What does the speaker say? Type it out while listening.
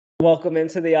Welcome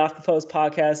into the Off the Post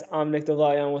podcast. I'm Nick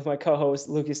DeValion with my co-host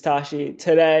Lucas Tashi.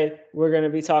 Today, we're going to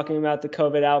be talking about the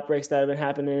COVID outbreaks that have been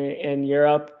happening in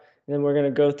Europe. And then we're going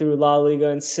to go through La Liga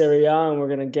and Serie A, and we're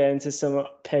going to get into some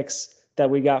picks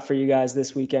that we got for you guys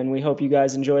this weekend. We hope you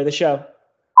guys enjoy the show.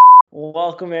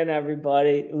 Welcome in,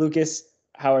 everybody. Lucas,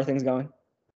 how are things going?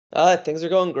 Things are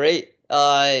going great.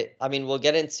 We'll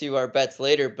get into our bets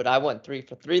later, but I went 3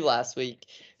 for 3 last week,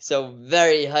 so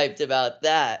very hyped about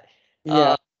that.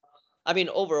 Yeah.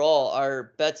 Overall,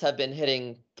 our bets have been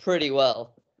hitting pretty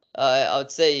well. I would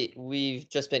say we've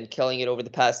just been killing it over the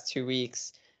past 2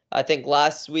 weeks. I think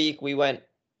last week we went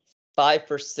 5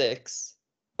 for 6.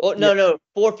 Oh, Yeah. no,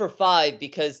 4 for 5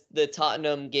 because the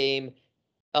Tottenham game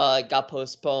got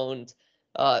postponed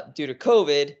due to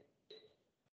COVID.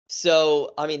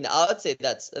 So, I would say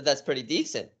that's pretty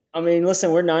decent.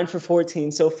 Listen, we're 9 for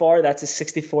 14 so far. That's a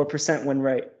 64% win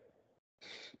rate.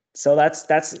 So that's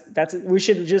we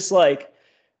should just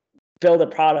build a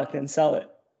product and sell it.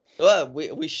 Well,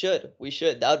 we should.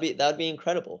 That would be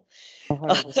incredible.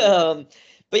 100%.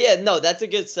 But yeah, no, that's a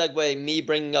good segue, me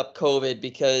bringing up COVID,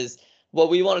 because what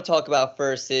we want to talk about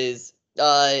first is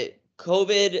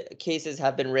COVID cases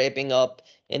have been ramping up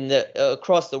in the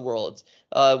across the world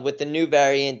with the new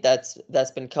variant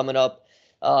that's been coming up.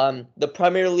 The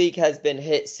Premier League has been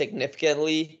hit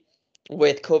significantly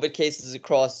with COVID cases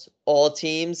across all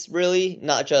teams, really,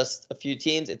 not just a few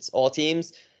teams, it's all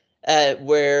teams,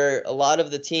 where a lot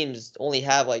of the teams only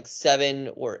have like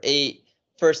 7 or 8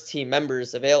 first team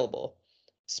members available.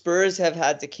 Spurs have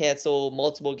had to cancel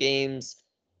multiple games,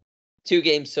 2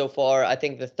 games so far. I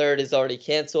think the third is already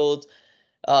canceled.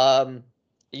 Um,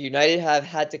 United have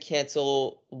had to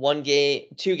cancel 1 game,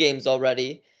 2 games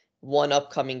already, one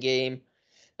upcoming game.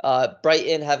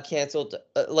 Brighton have canceled.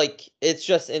 It's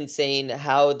just insane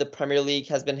how the Premier League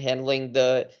has been handling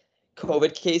the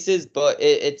COVID cases, but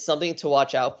it's something to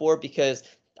watch out for, because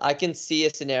I can see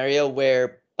a scenario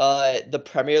where the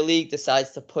Premier League decides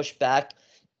to push back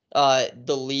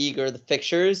the league or the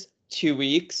fixtures 2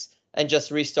 weeks and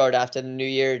just restart after the new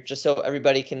year, just so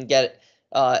everybody can get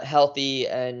healthy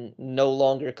and no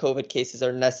longer COVID cases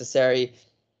are necessary.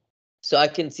 So I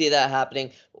can see that happening.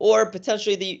 Or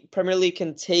potentially the Premier League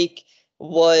can take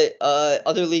what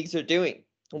other leagues are doing,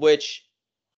 which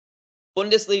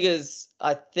Bundesliga is,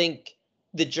 I think,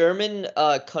 the German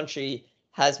country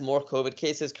has more COVID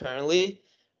cases currently,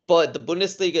 but the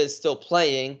Bundesliga is still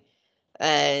playing.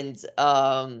 And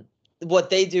what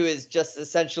they do is just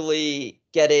essentially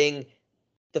getting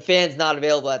the fans not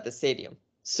available at the stadium.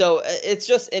 So it's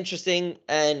just interesting,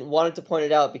 and wanted to point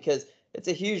it out because it's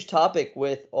a huge topic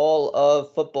with all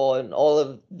of football and all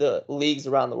of the leagues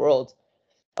around the world.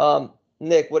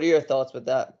 Nick, what are your thoughts with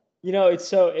that? It's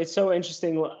so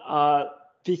interesting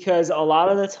because a lot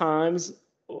of the times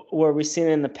where we've seen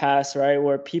it in the past, right,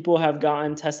 where people have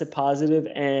gotten tested positive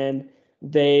and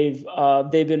they've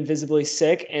been visibly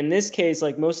sick. In this case,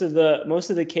 like most of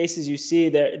the cases you see,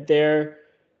 they're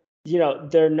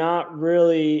not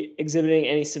really exhibiting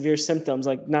any severe symptoms,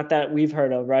 like not that we've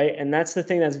heard of, right? And that's the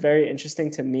thing that's very interesting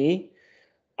to me.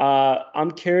 I'm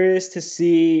curious to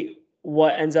see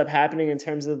what ends up happening in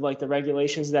terms of like the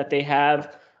regulations that they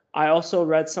have. I also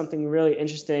read something really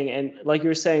interesting, and like you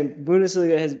were saying,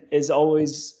 Bundesliga is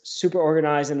always super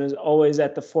organized and is always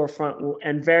at the forefront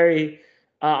and very,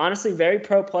 honestly, very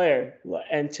pro player.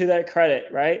 And to that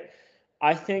credit, right?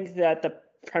 I think that the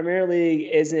Premier League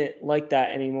isn't like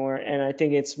that anymore, and I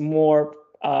think it's more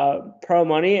pro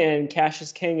money and cash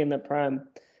is king in the Prem.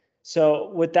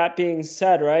 So with that being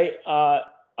said, right,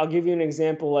 I'll give you an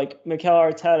example. Like Mikel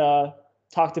Arteta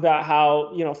talked about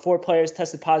how 4 players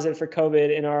tested positive for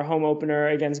COVID in our home opener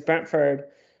against Brentford,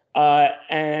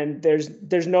 and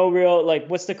there's no real like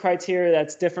what's the criteria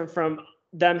that's different from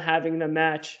them having the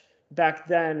match back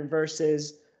then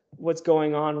versus what's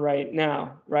going on right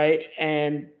now, right?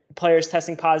 And players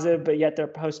testing positive, but yet they're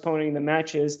postponing the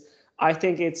matches. I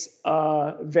think it's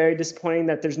very disappointing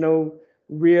that there's no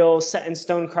real set in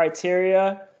stone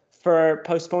criteria for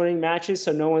postponing matches,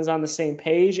 so no one's on the same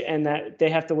page, and that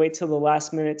they have to wait till the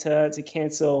last minute to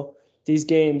cancel these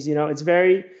games. It's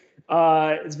very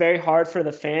hard for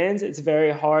the fans. It's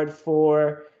very hard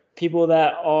for people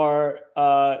that are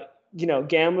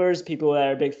gamblers, people that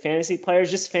are big fantasy players,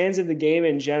 just fans of the game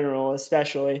in general,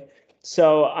 especially.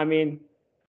 So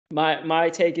my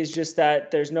take is just that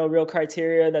there's no real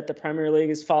criteria that the Premier League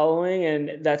is following,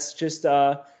 and that's just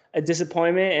a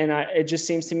disappointment. And it just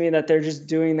seems to me that they're just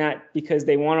doing that because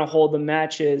they want to hold the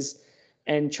matches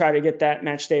and try to get that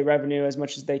match day revenue as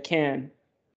much as they can.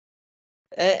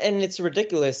 And it's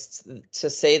ridiculous to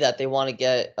say that they want to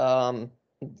get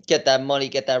that money,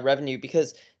 get that revenue,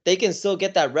 because they can still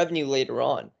get that revenue later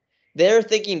on. They're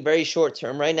thinking very short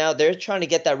term right now. They're trying to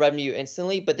get that revenue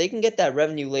instantly, but they can get that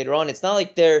revenue later on. It's not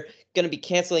like they're going to be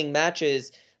canceling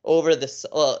matches over this.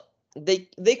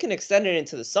 They can extend it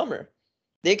into the summer.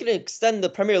 They can extend the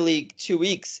Premier League 2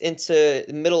 weeks into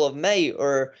the middle of May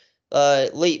or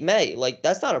late May. Like,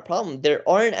 that's not a problem. There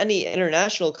aren't any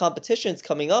international competitions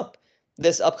coming up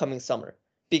this upcoming summer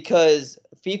because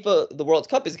FIFA, the World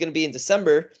Cup is going to be in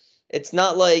December. It's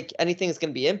not like anything is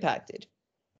going to be impacted.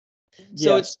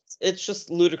 So Yeah. it's just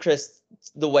ludicrous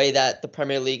the way that the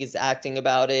Premier League is acting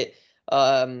about it.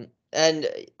 And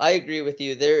I agree with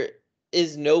you. There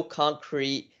is no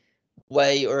concrete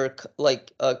way or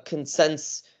like a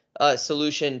consensus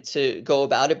solution to go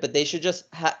about it, but they should just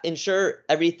ensure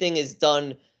everything is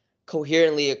done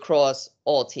coherently across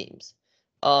all teams.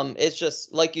 It's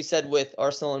just like you said with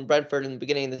Arsenal and Brentford in the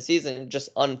beginning of the season, just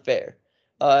unfair,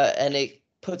 and it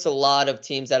puts a lot of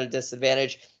teams at a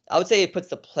disadvantage. I would say it puts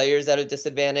the players at a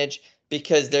disadvantage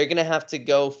because they're gonna have to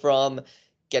go from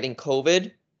getting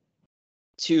COVID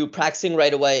to practicing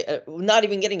right away, not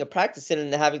even getting a practice in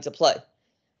and having to play.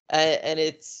 And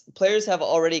it's players have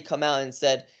already come out and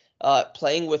said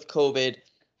playing with COVID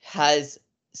has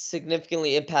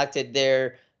significantly impacted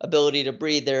their ability to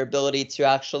breathe, their ability to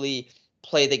actually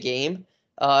play the game.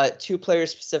 Two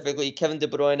players specifically, Kevin De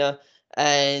Bruyne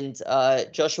and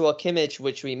Joshua Kimmich,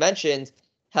 which we mentioned,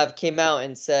 have came out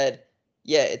and said,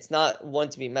 yeah, it's not one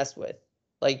to be messed with.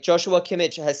 Like Joshua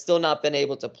Kimmich has still not been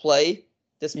able to play Yeah.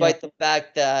 despite the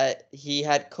fact that he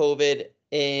had COVID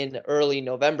in early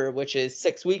November, which is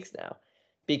 6 weeks now,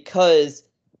 because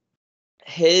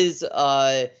his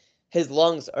his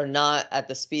lungs are not at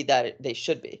the speed that they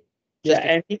should be.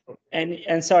 Yeah, Just because,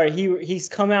 and sorry, he's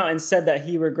come out and said that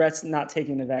he regrets not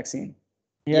taking the vaccine.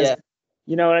 He has, yeah,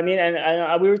 you know what I mean?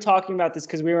 And we were talking about this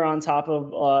because we were on top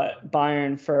of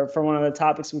Bayern for one of the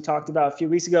topics we talked about a few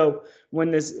weeks ago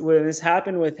when this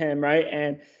happened with him, right?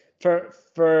 And for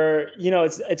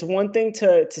it's one thing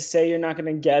to say you're not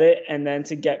going to get it and then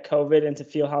to get COVID and to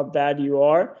feel how bad you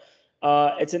are.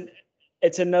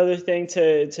 It's another thing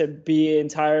to be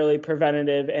entirely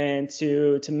preventative and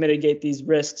to mitigate these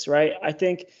risks, right? I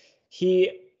think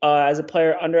he as a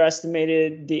player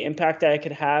underestimated the impact that it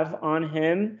could have on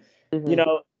him, you hmm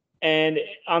know. And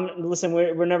listen,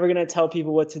 we're never going to tell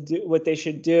people what to do, what they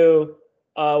should do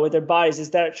with their bodies. It's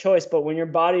their choice. But when your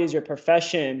body is your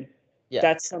profession, yeah,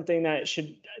 that's something that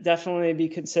should definitely be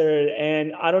considered.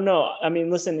 And I don't know. I mean,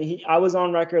 listen, I was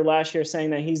on record last year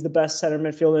saying that he's the best center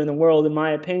midfielder in the world, in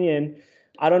my opinion.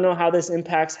 I don't know how this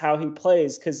impacts how he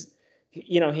plays because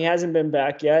he hasn't been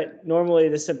back yet. Normally,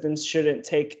 the symptoms shouldn't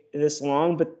take this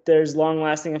long, but there's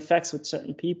long-lasting effects with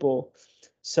certain people.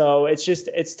 So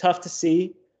it's tough to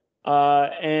see.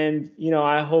 And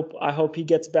I hope he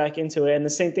gets back into it. And the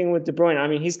same thing with De Bruyne. I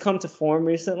mean, he's come to form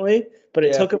recently, but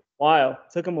it yeah, took him a while.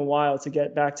 It took him a while to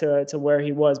get back to where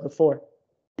he was before.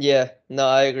 yeah. No,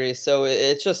 I agree. So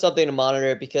it's just something to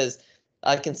monitor because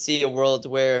I can see a world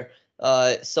where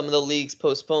some of the leagues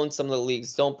postpone, some of the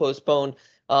leagues don't postpone.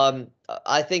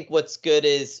 I think what's good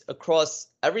is across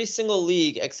every single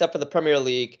league except for the Premier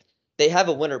League, they have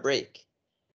a winter break.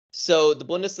 So the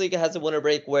Bundesliga has a winter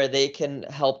break where they can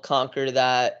help conquer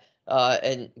that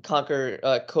and conquer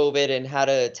COVID and how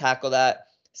to tackle that.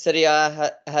 Serie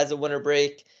A has a winter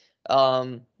break.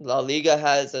 La Liga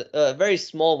has a very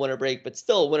small winter break, but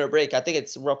still a winter break. I think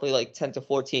it's roughly like 10 to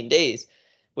 14 days,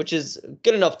 which is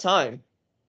good enough time.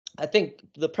 I think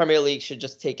the Premier League should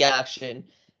just take action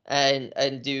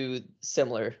and do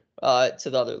similar to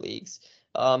the other leagues.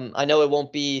 I know it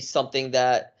won't be something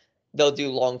that they'll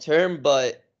do long term,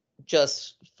 but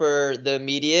just for the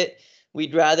immediate,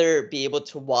 we'd rather be able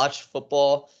to watch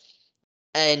football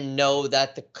and know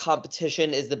that the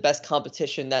competition is the best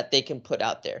competition that they can put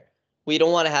out there. We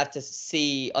don't want to have to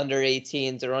see under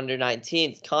 18s or under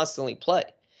 19s constantly play.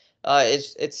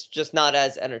 It's just not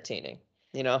as entertaining,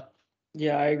 you know?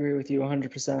 Yeah, I agree with you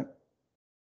 100%.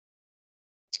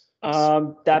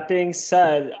 That being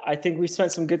said, I think we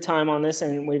spent some good time on this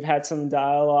and we've had some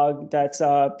dialogue that's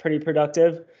pretty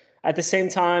productive. At the same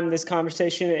time, this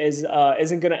conversation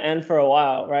isn't going to end for a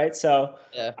while, right? So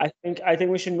Yeah. I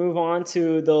think we should move on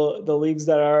to the leagues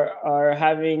that are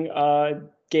having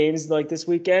games like this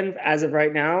weekend as of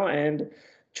right now, and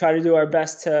try to do our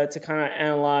best to kind of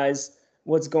analyze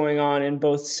what's going on in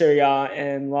both Serie A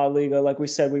and La Liga, like we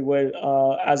said we would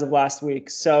as of last week.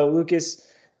 So Lucas,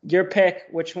 your pick.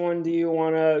 Which one do you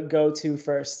want to go to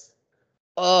first?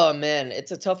 Oh man,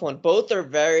 it's a tough one. Both are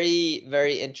very,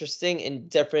 very interesting in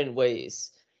different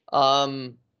ways.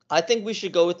 Um, I think we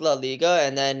should go with La Liga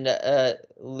and then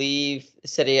leave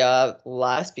Serie A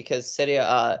last because Serie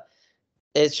A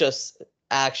it's just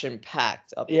action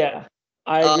packed up there. Yeah,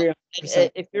 I Um, agree and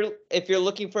 100%. if you're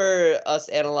looking for us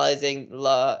analyzing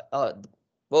what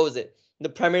was it, the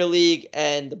Premier League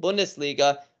and the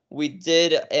Bundesliga, we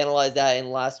did analyze that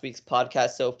in last week's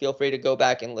podcast. So feel free to go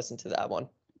back and listen to that one.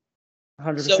 So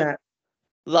 100%.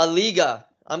 La Liga,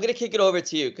 I'm gonna kick it over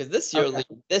to you because this is your Okay.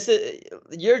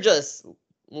 league. You're just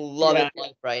loving Yeah.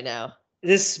 life right now.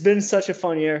 This has been such a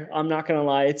fun year. I'm not gonna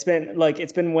lie. It's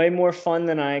been way more fun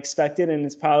than I expected, and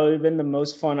it's probably been the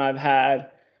most fun I've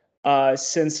had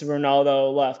since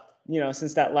Ronaldo left.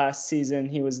 Since that last season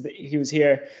he was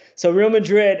here. So Real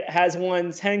Madrid has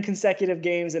won 10 consecutive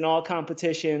games in all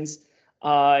competitions.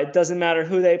 It doesn't matter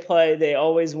who they play, they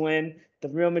always win. The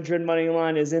Real Madrid money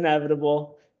line is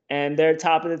inevitable, and they're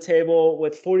top of the table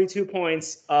with 42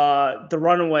 points. The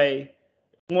runaway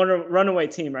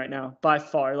team right now by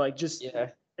far. Like, just Yeah.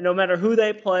 no matter who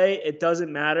they play, it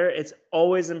doesn't matter. It's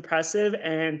always impressive,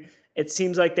 and it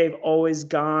seems like uh, they've always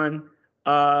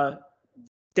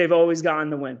gotten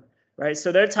the win, right?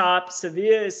 So they're top.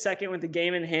 Sevilla is second with the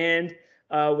game in hand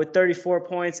with 34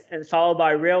 points, and followed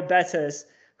by Real Betis,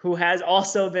 who has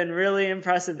also been really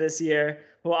impressive this year,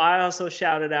 who I also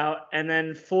shouted out. And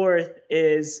then fourth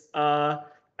is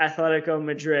Atletico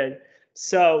Madrid.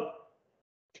 So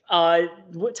uh,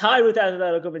 tied with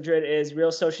Atletico Madrid is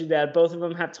Real Sociedad. Both of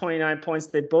them have 29 points.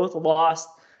 They both lost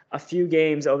a few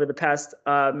games over the past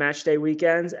match day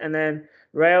weekends. And then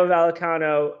Rayo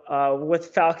Vallecano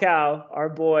with Falcao, our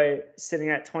boy, sitting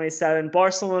at 27.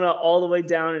 Barcelona all the way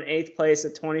down in eighth place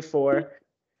at 24.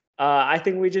 I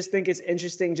think we just think it's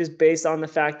interesting just based on the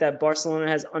fact that Barcelona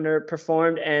has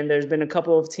underperformed and there's been a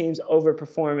couple of teams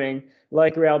overperforming,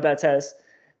 like Real Betis.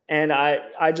 And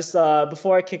I just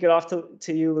before I kick it off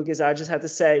to you, Lucas, I just have to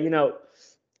say,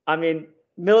 I mean,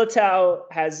 Militao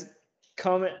has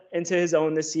come into his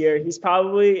own this year. He's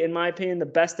probably, in my opinion, the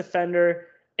best defender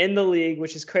in the league,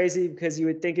 which is crazy because you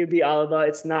would think it'd be Alaba.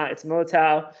 It's not. It's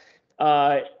Militao.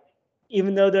 Uh,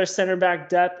 even though their center back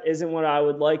depth isn't what I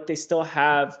would like, they still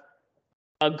have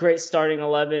a great starting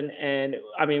 11. And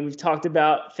I mean, we've talked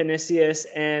about Vinicius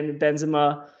and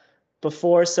Benzema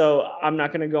before, so I'm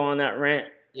not going to go on that rant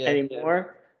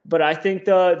anymore. But I think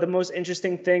the most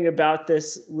interesting thing about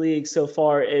this league so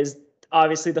far is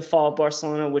obviously the fall of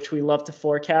Barcelona, which we love to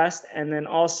forecast, and then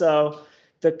also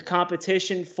the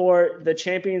competition for the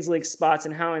Champions League spots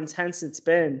and how intense it's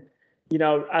been.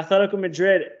 Atletico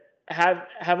Madrid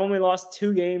have only lost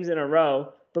 2 games in a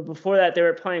row, but before that they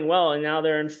were playing well, and now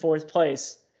they're in fourth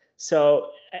place. So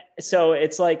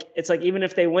it's like even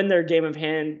if they win their game of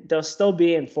hand, they'll still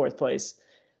be in fourth place.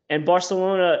 And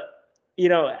Barcelona,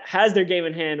 has their game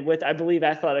in hand with, I believe,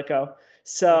 Atletico.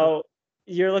 So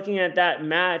you're looking at that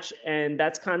match, and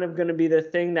that's kind of going to be the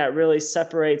thing that really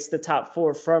separates the top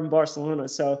four from Barcelona.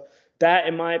 So that,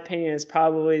 in my opinion, is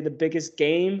probably the biggest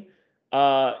game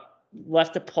uh,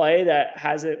 left to play that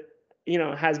has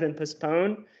been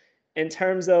postponed. In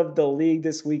terms of the league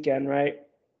this weekend, right?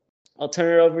 I'll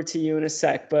turn it over to you in a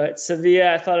sec. But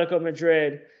Sevilla Atletico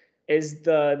Madrid is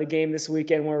the game this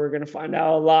weekend where we're going to find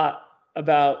out a lot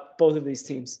about both of these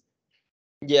teams.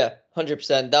 Yeah,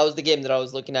 100%. That was the game that I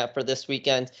was looking at for this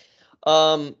weekend.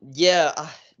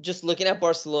 Just looking at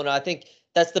Barcelona, I think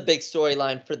that's the big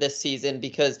storyline for this season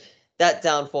because that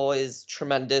downfall is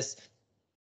tremendous.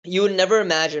 You would never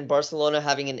imagine Barcelona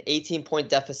having an 18-point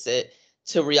deficit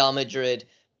to Real Madrid,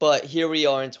 but here we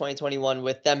are in 2021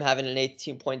 with them having an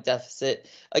 18-point deficit.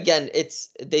 Again,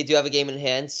 they do have a game in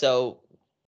hand, so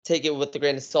take it with a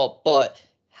grain of salt, but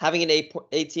having an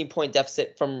 18-point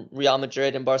deficit from Real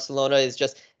Madrid and Barcelona is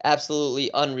just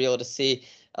absolutely unreal to see.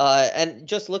 And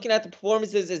just looking at the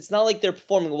performances, it's not like they're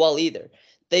performing well either.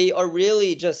 They are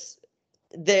really just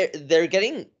they're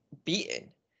getting beaten.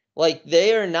 Like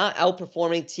they are not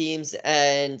outperforming teams,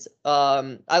 and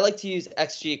I like to use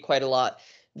XG quite a lot.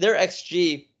 Their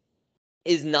XG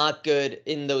is not good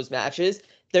in those matches.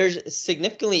 They're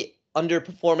significantly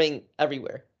underperforming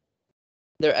everywhere.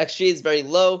 Their XG is very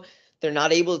low. They're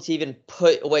not able to even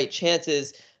put away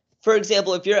chances. For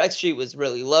example, if your XG was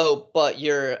really low, but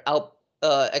you're out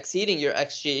exceeding your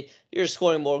XG, you're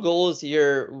scoring more goals,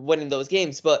 you're winning those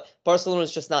games. But Barcelona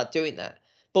is just not doing that.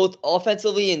 Both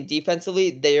offensively and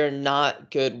defensively, they are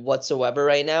not good whatsoever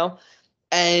right now.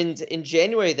 And in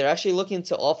January, they're actually looking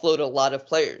to offload a lot of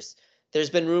players. There's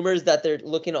been rumors that they're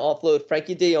looking to offload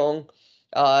Frankie de Jong,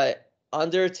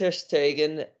 Ander ter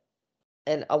Stegen,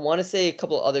 and I want to say a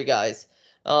couple other guys.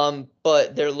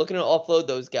 But they're looking to offload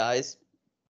those guys.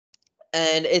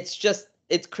 And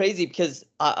it's crazy because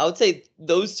I would say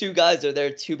those two guys are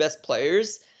their two best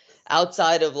players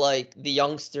outside of like the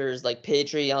youngsters like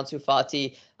Pedri, Ansu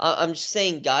Fati. I'm just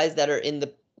saying guys that are in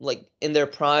like in their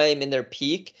prime, in their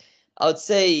peak, I would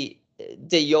say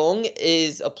De Jong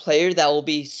is a player that will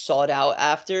be sought out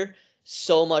after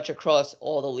so much across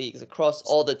all the leagues, across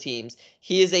all the teams.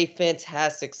 He is a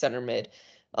fantastic center mid.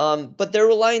 But they're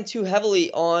relying too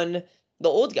heavily on the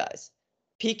old guys.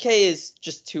 PK is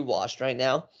just too washed right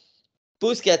now.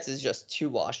 Busquets is just too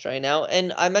washed right now.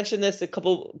 And I mentioned this a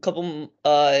couple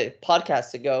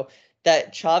podcasts ago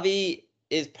that Xavi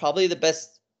is probably the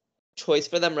best choice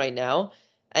for them right now,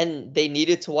 and they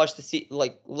needed to watch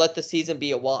let the season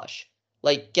be a wash.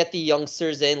 Like get the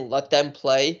youngsters in, let them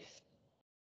play.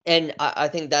 And I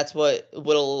think that's what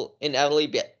will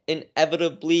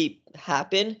inevitably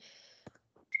happen.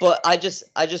 But I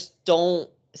just don't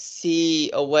see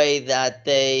a way that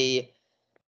they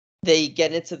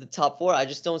get into the top four. I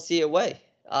just don't see a way.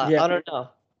 Yeah. I don't know.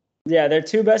 Yeah, their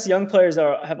two best young players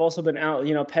have also been out.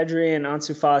 You know, Pedri and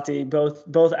Ansu Fati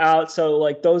both out. So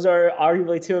like those are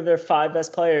arguably two of their five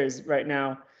best players right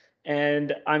now.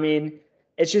 And I mean,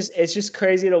 it's just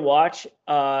crazy to watch.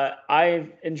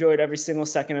 I've enjoyed every single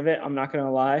second of it. I'm not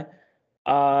gonna lie.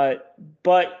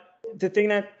 But the thing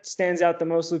that stands out the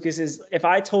most, Lucas, is if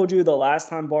I told you the last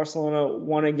time Barcelona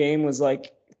won a game was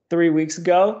like 3 weeks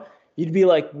ago, you'd be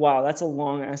like, wow, that's a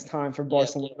long ass time for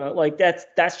Barcelona. Yeah. Like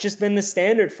that's just been the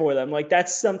standard for them. Like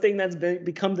that's something that's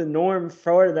become the norm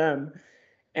for them.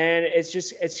 And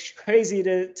it's crazy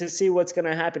to see what's going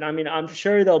to happen. I mean, I'm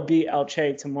sure they'll beat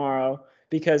Elche tomorrow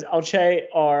because Elche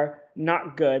are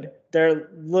not good. They're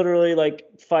literally like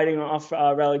fighting off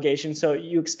relegation. So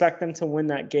you expect them to win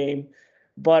that game.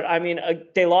 But I mean,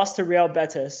 they lost to Real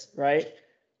Betis, right?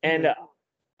 And Mm-hmm.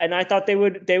 and I thought they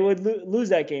would lose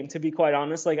that game, to be quite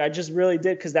honest. Like I just really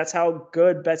did, because that's how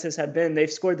good Betis have been.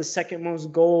 They've scored the second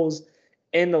most goals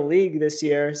in the league this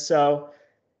year. So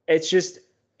it's just,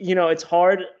 it's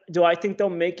hard. Do I think they'll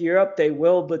make Europe? They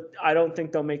will, but I don't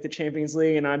think they'll make the Champions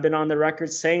League. And I've been on the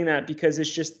record saying that because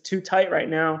it's just too tight right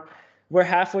now. We're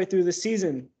halfway through the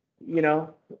season. You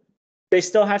know, they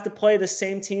still have to play the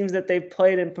same teams that they've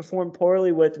played and performed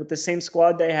poorly with the same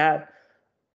squad they have.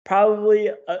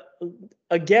 Probably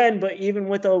again, but even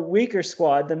with a weaker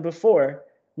squad than before.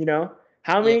 You know,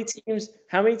 how Yeah. many teams?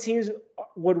 How many teams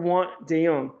would want De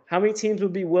Jong? How many teams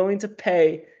would be willing to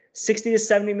pay 60 to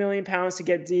 70 million pounds to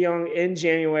get De Jong in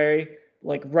January,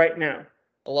 like right now?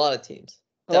 A lot of teams.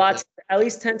 A lot, Definitely. at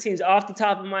least 10 teams off the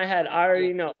top of my head. I Yeah.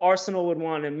 already know Arsenal would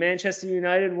want him. Manchester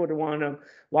United would want him.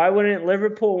 Why wouldn't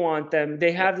Liverpool want them?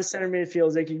 They have the center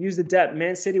midfields. They could use the depth.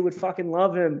 Man City would fucking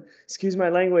love him. Excuse my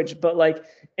language. But like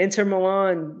Inter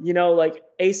Milan, like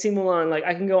AC Milan, like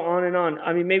I can go on and on.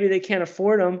 I mean, maybe they can't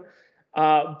afford him.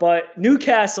 But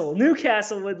Newcastle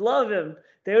would love him.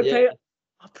 They would pay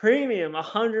a premium,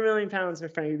 100 million pounds for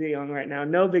Frankie de Jong right now.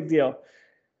 No big deal.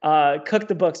 Cook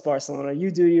the books, Barcelona.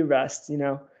 You do you rest,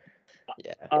 Yeah.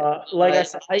 Like I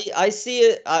said, I see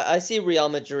it. I see Real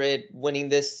Madrid winning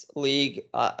this league,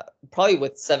 probably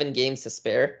with 7 games to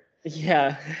spare.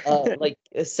 yeah. Like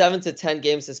 7 to 10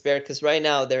 games to spare, because right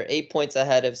now they're 8 points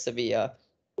ahead of Sevilla.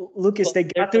 Lucas, they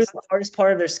They're got through just, the hardest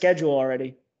part of their schedule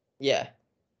already. yeah,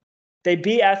 They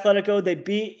beat Atletico, they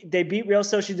beat Real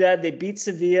Sociedad, they beat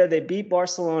Sevilla, they beat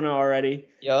Barcelona already.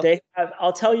 yeah,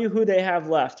 I'll tell you who they have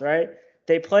left, right?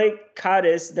 They play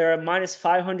Cadiz, they're a minus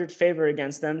 500 favor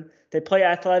against them. They play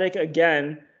Athletic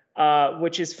again,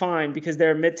 which is fine because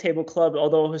they're a mid-table club,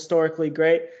 although historically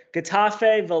great.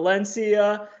 Getafe,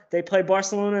 Valencia, they play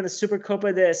Barcelona in the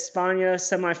Supercopa de España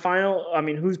semifinal. I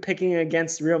mean, who's picking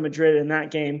against Real Madrid in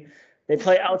that game? They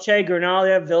play Elche,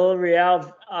 Granada,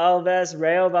 Villarreal, Alves,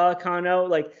 Rayo Vallecano.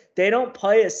 Like, they don't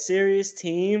play a serious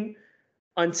team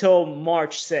until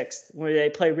March 6th, where they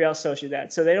play Real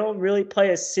Sociedad. So they don't really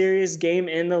play a serious game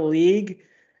in the league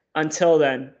until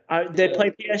then. They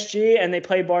play PSG and they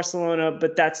play Barcelona,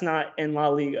 but that's not in La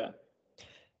Liga.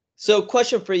 So,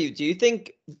 question for you: do you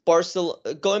think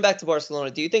going back to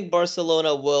Barcelona, do you think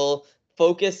Barcelona will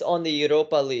focus on the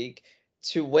Europa League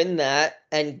to win that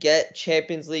and get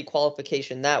Champions League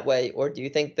qualification that way, or do you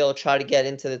think they'll try to get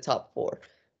into the top four?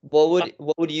 What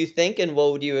would you think, and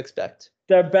what would you expect?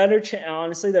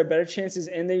 Honestly, there are better chances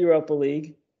in the Europa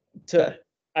League. Okay.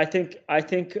 I think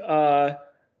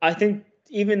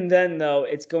even then though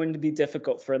it's going to be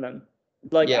difficult for them.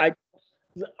 Like Yeah. I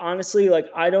honestly, like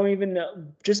I don't even know,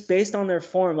 just based on their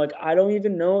form, like I don't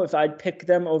even know if I'd pick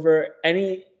them over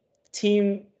any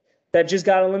team that just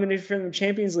got eliminated from the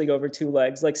Champions League over two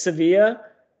legs. Like Sevilla,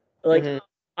 like Hmm.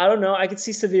 I don't know, I could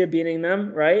see Sevilla beating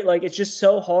them, right? Like it's just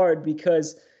so hard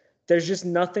because there's just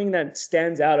nothing that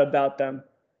stands out about them.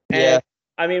 And Yeah.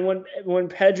 I mean, when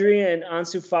Pedri and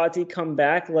Ansu Fati come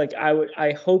back, like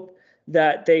I hope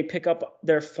that they pick up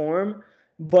their form.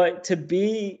 But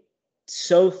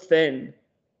so thin,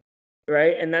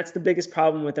 right? And that's the biggest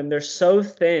problem with them. They're so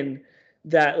thin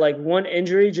that like one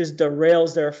injury just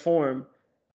derails their form.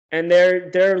 And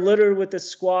they're littered with a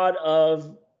squad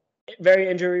of very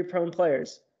injury prone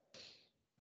players.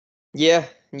 Yeah,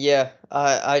 yeah.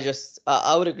 I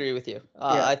would agree with you.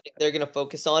 Yeah. I think they're gonna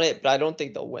focus on it, but I don't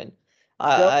think they'll win.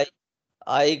 Yep.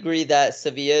 I agree that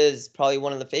Sevilla is probably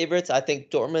one of the favorites. I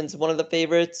think Dortmund's one of the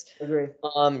favorites. Agree.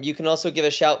 You can also give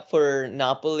a shout for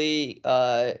Napoli,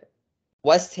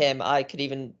 West Ham. I could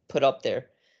even put up there.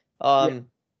 Yeah.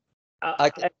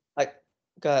 I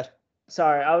go ahead.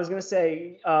 Sorry, I was gonna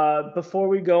say before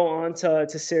we go on to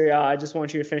Serie A, I just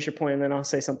want you to finish your point, and then I'll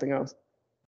say something else.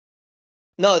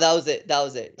 No, that was it. That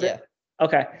was it. Yeah.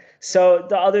 Okay. So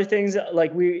the other things,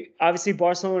 like we obviously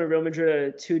Barcelona and Real Madrid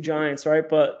are two giants, right?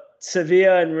 But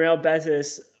Sevilla and Real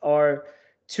Betis are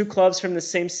two clubs from the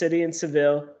same city in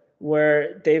Seville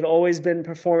where they've always been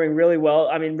performing really well.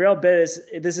 I mean, Real Betis,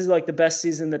 this is like the best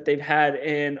season that they've had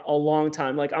in a long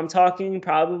time. Like I'm talking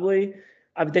probably,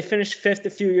 they finished fifth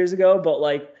a few years ago, but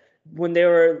like when they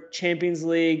were Champions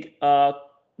League,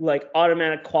 like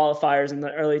automatic qualifiers in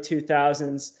the early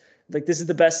 2000s, like this is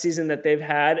the best season that they've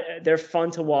had. They're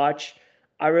fun to watch.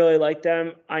 I really like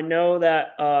them. I know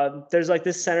that there's like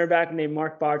this center back named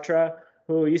Marc Bartra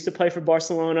who used to play for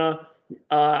Barcelona.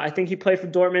 I think he played for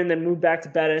Dortmund, then moved back to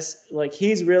Betis. Like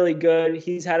he's really good.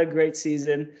 He's had a great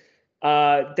season.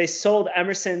 They sold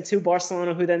Emerson to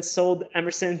Barcelona, who then sold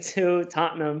Emerson to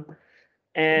Tottenham.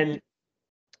 And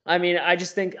I mean, I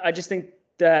just think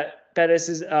that Betis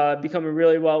has become a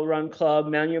really well-run club.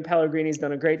 Manuel Pellegrini's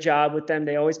done a great job with them.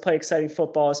 They always play exciting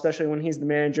football, especially when he's the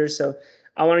manager. So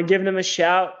I want to give them a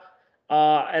shout.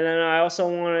 And then I also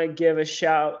want to give a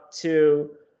shout to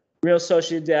Real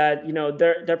Sociedad. You know,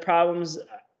 their problems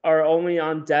are only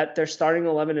on depth. Their starting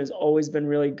 11 has always been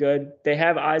really good. They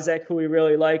have Isaac, who we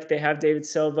really like. They have David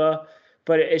Silva.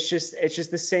 But it's just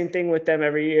the same thing with them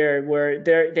every year, where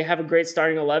they have a great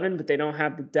starting 11, but they don't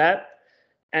have the depth.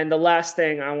 And the last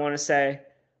thing I want to say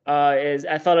is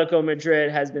Atletico Madrid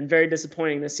has been very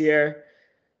disappointing this year.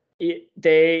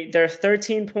 They're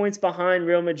 13 points behind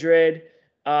Real Madrid.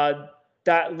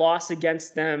 That loss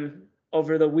against them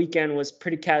over the weekend was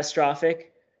pretty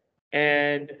catastrophic,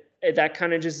 and that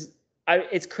kind of just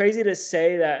it's crazy to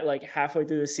say that like halfway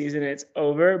through the season it's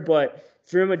over, but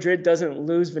if Real Madrid doesn't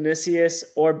lose Vinicius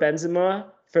or Benzema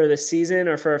for the season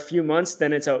or for a few months,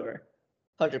 then it's over.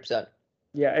 100%.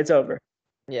 Yeah, it's over.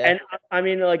 Yeah. And I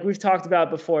mean, like we've talked about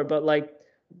before, but like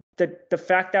the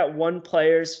fact that one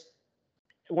player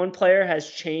has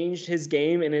changed his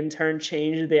game and in turn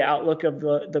changed the outlook of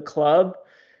the club,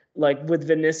 like with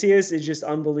Vinicius, is just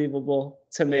unbelievable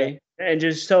to me and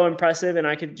just so impressive. And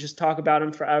I could just talk about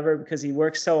him forever because he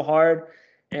works so hard.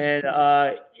 And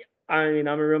I mean,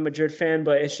 I'm a Real Madrid fan,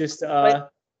 but it's just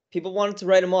people wanted to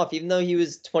write him off, even though he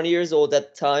was 20 years old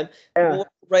at the time. Yeah. People wanted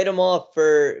to write him off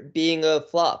for being a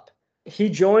flop. He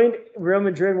joined Real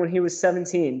Madrid when he was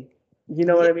 17. You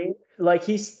know what I mean? Like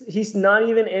he's not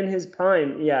even in his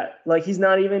prime yet. Like he's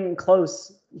not even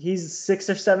close. He's 6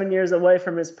 or 7 years away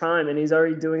from his prime, and he's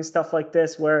already doing stuff like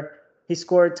this where he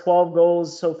scored 12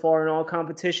 goals so far in all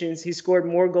competitions. He scored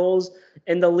more goals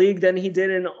in the league than he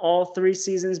did in all 3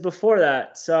 seasons before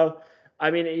that. So, I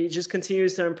mean, he just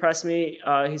continues to impress me.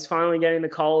 He's finally getting the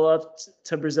call up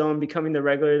to Brazil and becoming the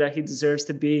regular that he deserves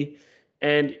to be.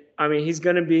 And I mean, he's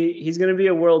gonna be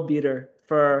a world beater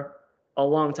for a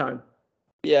long time.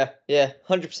 Yeah,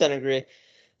 100% agree.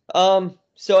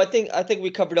 So I think we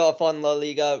covered off on La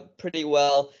Liga pretty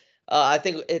well. I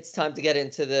think it's time to get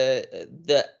into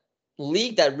the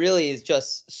league that really is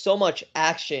just so much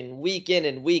action week in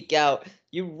and week out.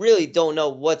 You really don't know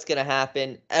what's gonna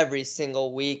happen every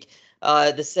single week.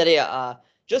 The Serie A.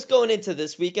 Just going into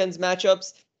this weekend's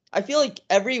matchups, I feel like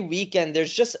every weekend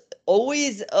there's just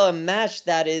always a match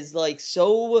that is like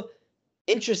so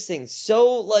interesting,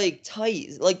 so like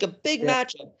tight, like a big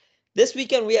matchup. This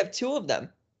weekend we have 2 of them.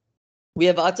 We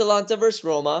have Atalanta versus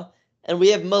Roma, and we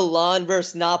have Milan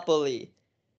versus Napoli.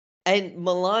 And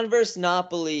Milan versus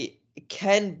Napoli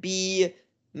can be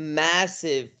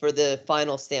massive for the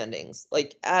final standings,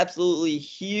 like absolutely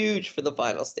huge for the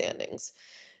final standings.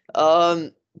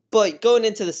 But going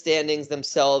into the standings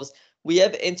themselves, we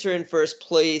have Inter in first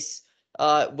place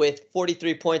with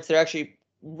 43 points. They're actually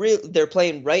they're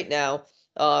playing right now,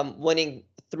 winning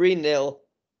 3-0.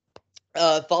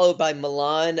 Followed by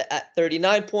Milan at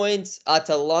 39 points,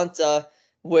 Atalanta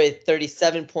with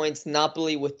 37 points,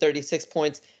 Napoli with 36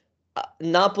 points.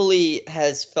 Napoli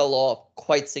has fell off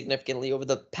quite significantly over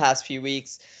the past few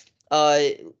weeks,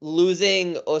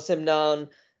 losing Osimhen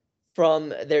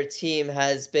from their team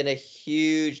has been a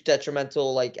huge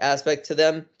detrimental aspect to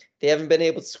them. They haven't been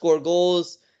able to score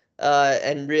goals,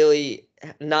 and really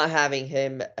not having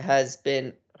him has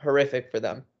been horrific for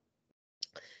them.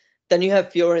 Then you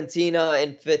have Fiorentina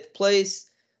in 5th place,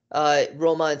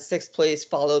 Roma in 6th place,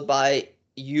 followed by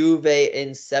Juve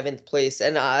in 7th place.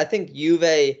 And I think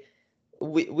Juve,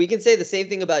 we can say the same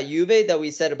thing about Juve that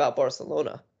we said about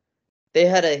Barcelona. They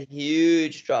had a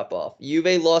huge drop off.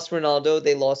 Juve lost Ronaldo.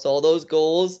 They lost all those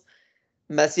goals.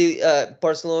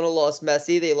 Barcelona lost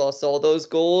Messi. They lost all those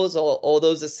goals, all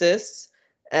those assists.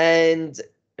 And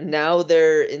now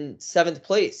they're in 7th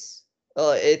place.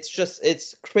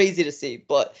 It's crazy to see.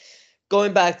 But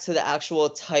going back to the actual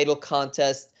title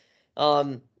contest,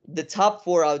 the top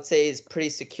 4 I would say is pretty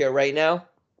secure right now.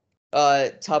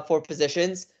 Top 4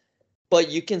 positions, but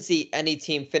you can see any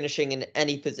team finishing in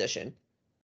any position.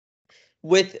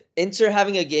 With Inter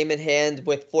having a game in hand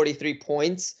with 43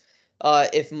 points,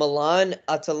 if Milan,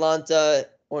 Atalanta,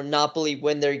 or Napoli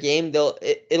win their game,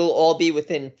 it'll all be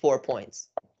within 4 points,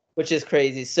 which is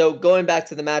crazy. So going back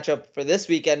to the matchup for this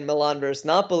weekend, Milan versus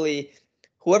Napoli,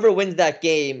 whoever wins that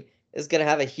game is going to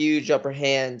have a huge upper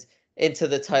hand into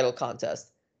the title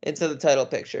contest, into the title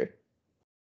picture.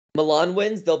 Milan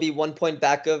wins, they'll be 1 point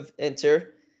back of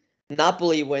Inter.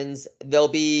 Napoli wins, they'll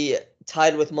be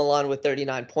tied with Milan with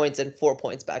 39 points and 4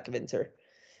 points back of Inter.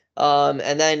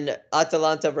 And then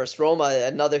Atalanta versus Roma,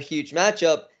 another huge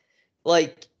matchup.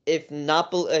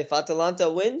 If Atalanta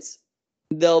wins,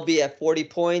 they'll be at 40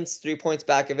 points, 3 points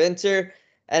back of Inter.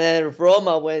 And then if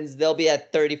Roma wins, they'll be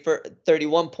at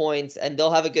 31 points, and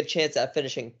they'll have a good chance at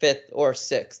finishing 5th or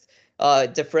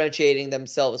 6th, differentiating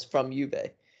themselves from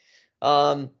Juve.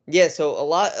 Yeah, so a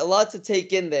lot to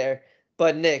take in there.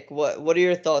 But Nick, what are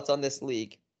your thoughts on this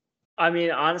league? I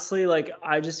mean, honestly,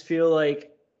 I just feel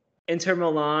like Inter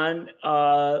Milan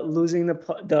losing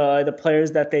the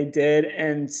players that they did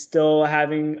and still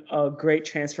having a great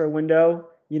transfer window,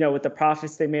 with the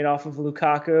profits they made off of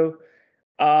Lukaku.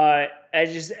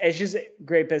 It's just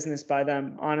great business by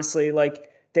them, honestly.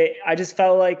 I just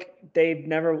felt like they've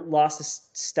never lost a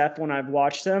step when I've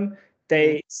watched them.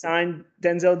 They signed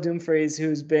Denzel Dumfries,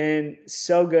 who's been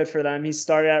so good for them. He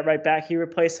started at right back. He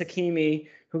replaced Hakimi,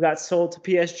 who got sold to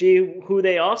PSG, who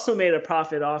they also made a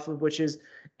profit off of, which is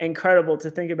incredible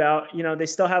to think about. They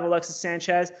still have Alexis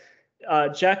Sanchez,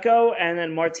 Dzeko, and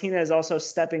then Martinez also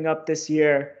stepping up this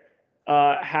year,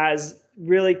 has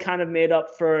really kind of made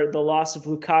up for the loss of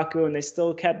Lukaku, and they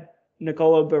still kept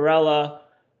Nicolo Barella,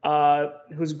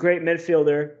 who's a great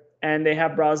midfielder, and they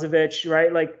have Brozovic,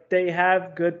 right? They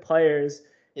have good players,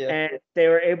 and they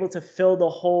were able to fill the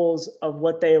holes of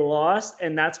what they lost,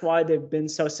 and that's why they've been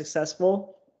so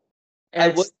successful.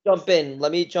 And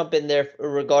let me jump in there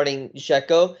regarding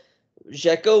Dzeko.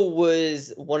 Dzeko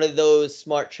was one of those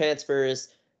smart transfers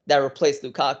that replaced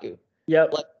Lukaku.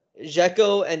 Yep.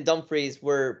 Dzeko and Dumfries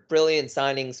were brilliant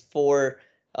signings for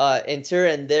Inter,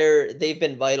 and they've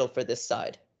been vital for this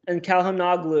side. And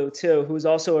Calhanoglu too, who's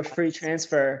also a free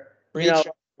transfer.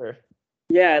 Transfer.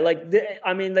 Yeah,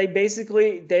 they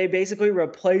basically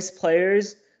replaced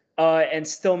players and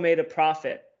still made a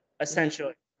profit,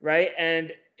 essentially, right?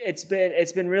 And it's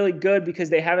been really good because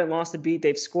they haven't lost a beat.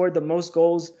 They've scored the most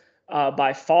goals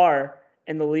by far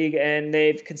in the league, and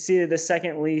they've conceded the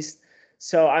second least.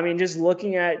 So I mean, just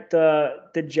looking at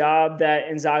the job that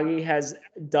Inzaghi has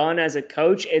done as a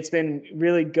coach, it's been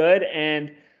really good,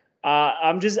 and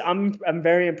I'm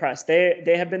very impressed.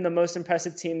 They have been the most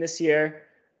impressive team this year.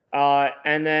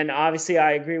 And then obviously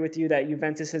I agree with you that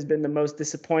Juventus has been the most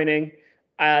disappointing.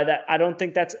 That I don't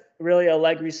think that's really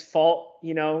Allegri's fault.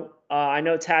 I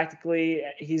know tactically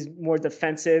he's more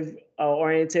defensive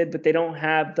oriented, but they don't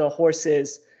have the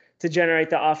horses to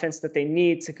generate the offense that they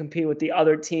need to compete with the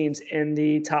other teams in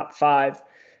the top 5.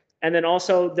 And then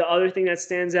also the other thing that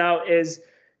stands out is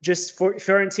just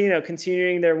Fiorentina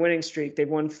continuing their winning streak. They've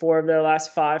won 4 of their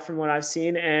last 5 from what I've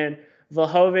seen, and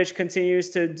Vlahovic continues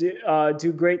to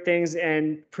do great things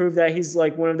and prove that he's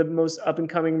one of the most up and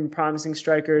coming and promising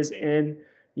strikers in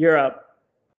Europe.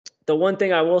 The one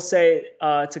thing I will say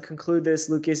to conclude this,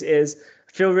 Lucas, is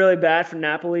I feel really bad for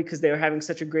Napoli because they were having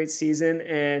such a great season,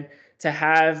 and to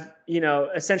have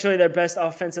essentially their best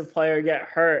offensive player get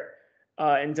hurt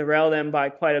and derail them by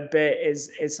quite a bit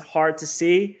is hard to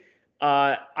see.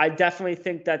 I definitely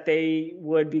think that they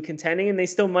would be contending, and they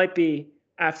still might be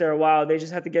after a while. They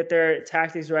just have to get their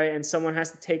tactics right, and someone has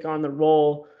to take on the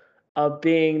role of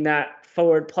being that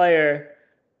forward player.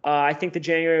 I think the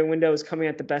January window is coming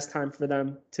at the best time for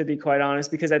them, to be quite honest,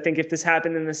 because I think if this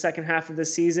happened in the second half of the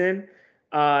season,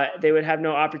 they would have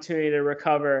no opportunity to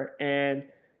recover. And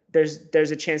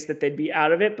there's a chance that they'd be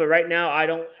out of it. But right now,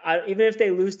 even if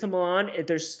they lose to Milan,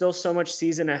 there's still so much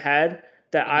season ahead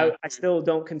that I still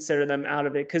don't consider them out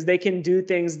of it, because they can do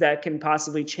things that can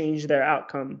possibly change their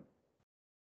outcome.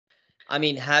 I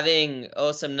mean, having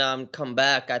Osimhen come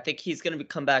back, I think he's going to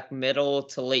come back middle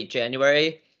to late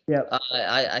January. Yeah.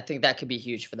 I think that could be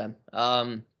huge for them.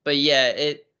 But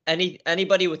yeah,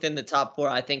 anybody within the top four,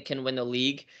 I think, can win the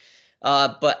league.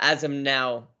 But as of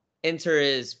now, Inter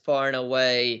is far and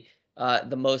away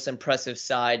the most impressive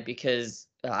side, because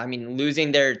I mean,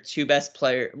 losing their two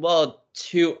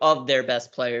of their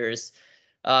best players,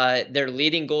 their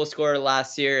leading goal scorer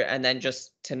last year, and then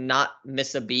just to not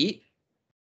miss a beat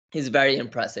is very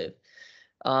impressive.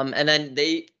 And then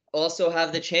they also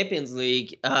have the Champions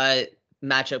League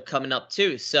matchup coming up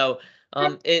too. So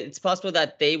it's possible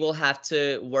that they will have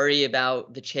to worry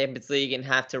about the Champions League and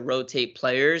have to rotate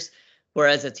players,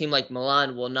 whereas a team like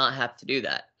Milan will not have to do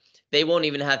that. They won't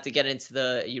even have to get into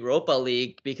the Europa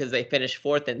League because they finished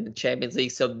fourth in the Champions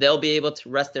League, so they'll be able to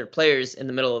rest their players in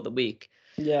the middle of the week.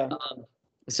 Yeah.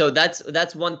 So that's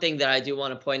one thing that I do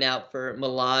want to point out for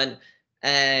Milan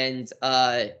and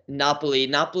Napoli.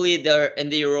 Napoli, they're in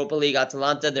the Europa League.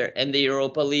 Atalanta, they're in the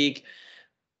Europa League,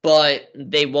 but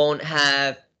they won't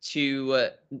have to.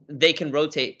 They can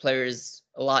rotate players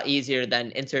a lot easier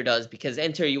than Inter does, because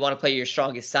Inter, you want to play your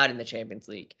strongest side in the Champions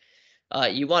League.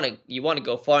 You want to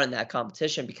go far in that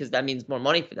competition, because that means more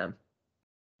money for them.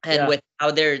 And with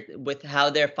how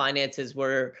their finances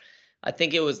were, I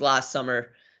think it was last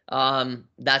summer.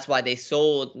 That's why they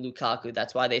sold Lukaku.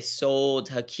 That's why they sold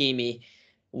Hakimi.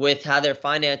 With how their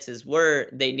finances were,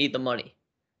 they need the money.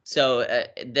 So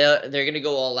they're going to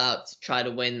go all out to try to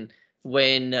win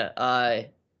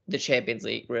the Champions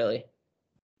League, really.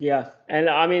 Yeah. And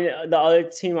I mean, the other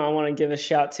team I want to give a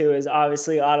shout to is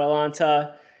obviously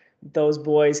Atalanta. Those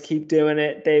boys keep doing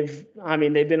it. They've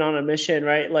been on a mission,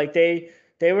 right? Like they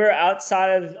were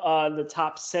outside of the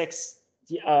top six,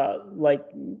 like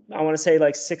I want to say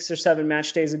like 6 or 7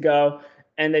 match days ago,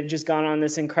 and they've just gone on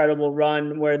this incredible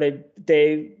run where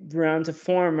they round to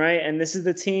form, right? And this is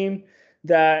the team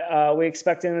that we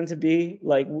expected them to be.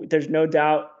 Like, there's no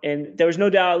doubt, and there was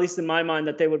no doubt, at least in my mind,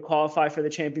 that they would qualify for the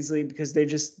Champions League, because they've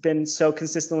just been so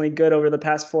consistently good over the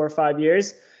past 4 or 5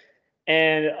 years.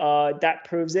 And that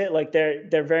proves it. Like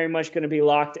they're very much going to be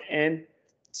locked in.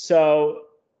 So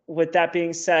with that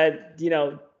being said,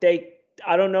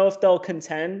 I don't know if they'll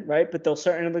contend, right? But they'll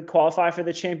certainly qualify for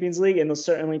the Champions League, and they'll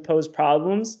certainly pose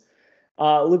problems.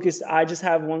 Lucas, I just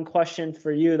have one question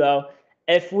for you, though.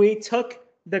 If we took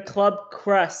the club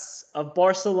crests of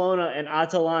Barcelona and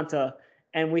Atalanta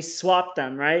and we swapped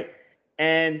them, right?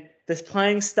 And this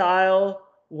playing style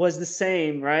was the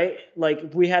same, right? Like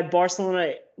we had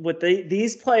Barcelona with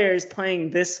these players playing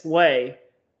this way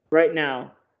right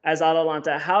now as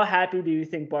Atalanta. How happy do you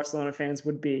think Barcelona fans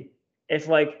would be if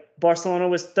like Barcelona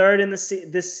was third in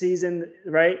this season,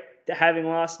 right? Having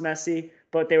lost Messi,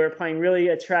 but they were playing really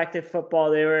attractive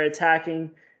football. They were attacking.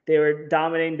 They were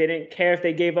dominating. They didn't care if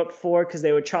they gave up 4 because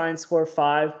they would try and score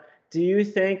 5. Do you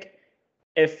think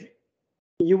if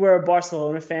you were a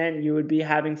Barcelona fan, you would be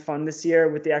having fun this year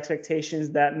with the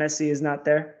expectations that Messi is not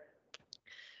there?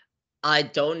 I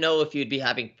don't know if you'd be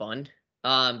having fun,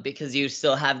 because you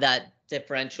still have that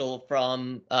differential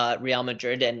from Real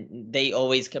Madrid, and they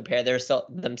always compare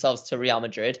themselves to Real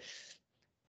Madrid.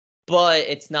 But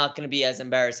it's not going to be as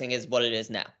embarrassing as what it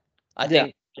is now. I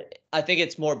think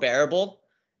it's more bearable,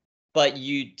 but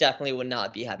you definitely would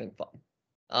not be having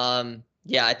fun.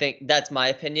 Yeah, I think that's my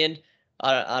opinion.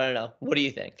 I don't know. What do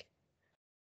you think?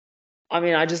 I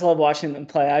mean, I just love watching them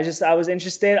play. I was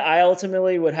interested. I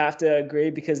ultimately would have to agree,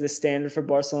 because the standard for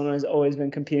Barcelona has always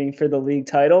been competing for the league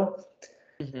title.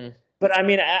 Mm-hmm. But I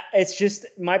mean, it's just,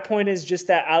 my point is just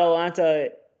that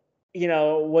Atalanta,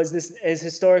 has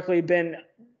historically been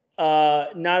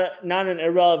not an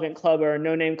irrelevant club or a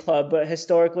no-name club, but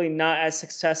historically not as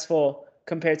successful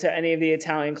compared to any of the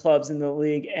Italian clubs in the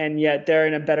league, and yet they're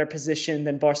in a better position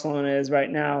than Barcelona is right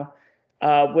now,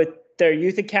 with their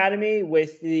youth academy,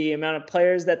 with the amount of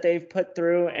players that they've put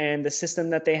through, and the system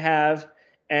that they have,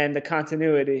 and the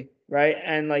continuity, right?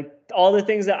 And like all the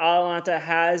things that Atalanta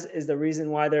has is the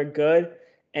reason why they're good,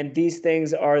 and these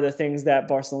things are the things that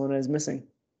Barcelona is missing.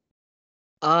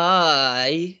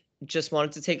 I just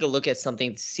wanted to take a look at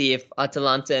something to see if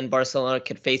Atalanta and Barcelona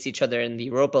could face each other in the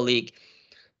Europa League.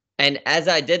 And as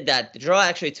I did that, the draw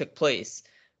actually took place.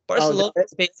 Barcelona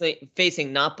is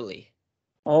facing Napoli.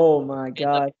 Oh my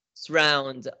God. In the first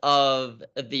round of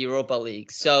the Europa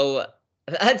League. So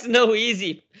that's no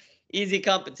easy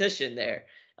competition there.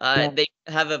 They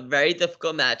have a very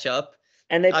difficult matchup.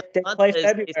 And they play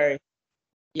February.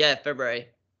 Yeah, February.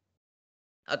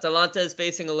 Atalanta is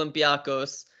facing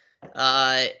Olympiacos.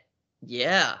 Uh,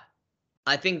 yeah,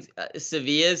 I think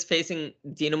Sevilla is facing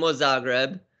Dinamo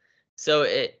Zagreb. So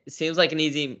it seems like an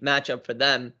easy matchup for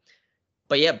them.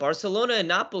 But yeah, Barcelona and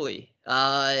Napoli.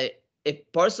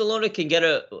 If Barcelona can get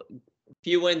a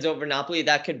few wins over Napoli,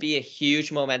 that could be a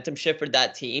huge momentum shift for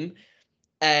that team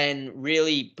and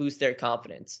really boost their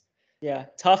confidence. Yeah,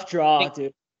 tough draw,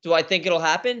 dude. Do I think it'll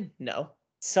happen? No.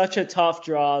 Such a tough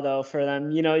draw though for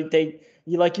them.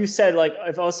 Like you said, like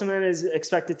if Osimhen is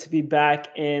expected to be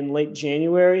back in late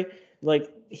January,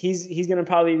 like he's gonna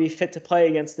probably be fit to play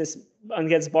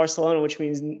against Barcelona, which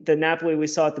means the Napoli we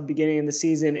saw at the beginning of the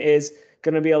season is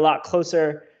gonna be a lot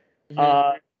closer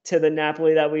to the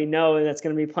Napoli that we know, and that's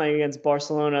gonna be playing against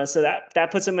Barcelona. So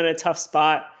that puts them in a tough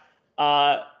spot.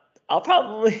 I'll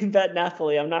probably bet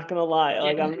Napoli. I'm not gonna lie.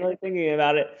 Like I'm really thinking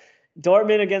about it.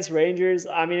 Dortmund against Rangers.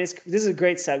 I mean, this is a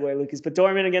great segue, Lucas. But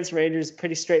Dortmund against Rangers,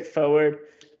 pretty straightforward.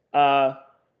 Porto,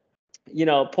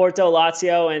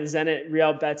 Lazio, and Zenit,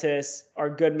 Real Betis are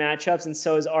good matchups, and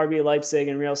so is RB Leipzig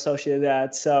and Real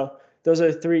Sociedad. So those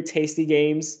are three tasty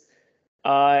games.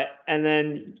 And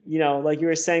then, like you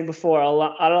were saying before,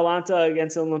 Atalanta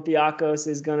against Olympiacos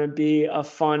is going to be a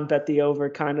fun bet the over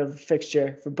kind of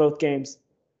fixture for both games.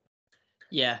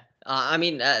 Yeah. I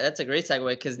mean, that's a great segue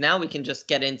because now we can just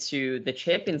get into the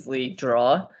Champions League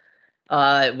draw,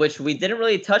 which we didn't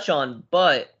really touch on,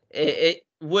 but it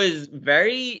was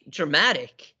very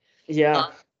dramatic. Yeah.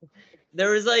 There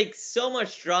was like so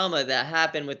much drama that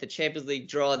happened with the Champions League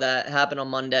draw that happened on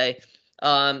Monday.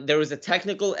 There was a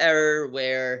technical error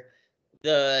where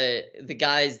the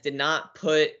guys did not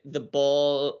put the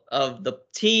ball of the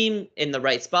team in the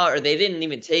right spot, or they didn't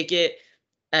even take it.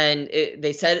 And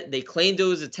they claimed it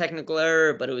was a technical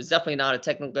error, but it was definitely not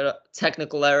a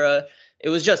technical error. It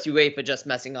was just UEFA just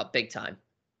messing up big time.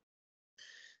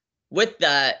 With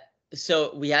that,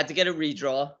 so we had to get a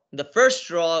redraw. The first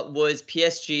draw was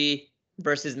PSG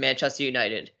versus Manchester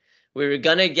United. We were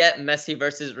gonna get Messi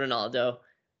versus Ronaldo.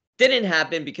 Didn't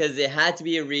happen because it had to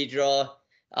be a redraw.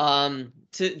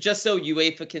 Just so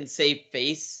UEFA can save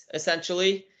face,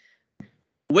 essentially.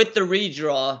 With the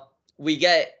redraw, we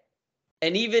get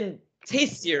an even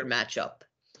tastier matchup.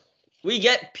 We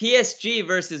get PSG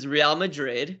versus Real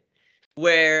Madrid,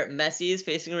 where Messi is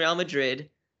facing Real Madrid.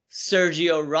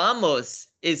 Sergio Ramos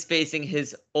is facing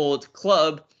his old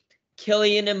club.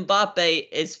 Kylian Mbappe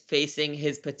is facing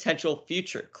his potential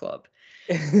future club.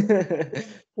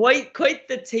 Quite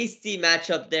the tasty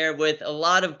matchup there with a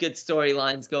lot of good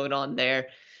storylines going on there.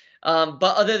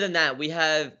 But other than that, we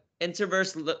have Inter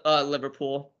versus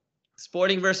Liverpool,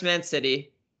 Sporting versus Man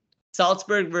City,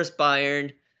 Salzburg versus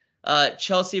Bayern,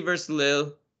 Chelsea versus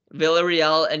Lille,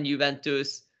 Villarreal and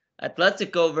Juventus,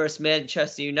 Atletico versus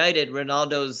Manchester United,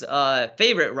 Ronaldo's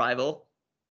favorite rival,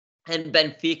 and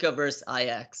Benfica versus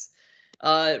Ajax.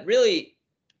 Really,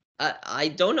 I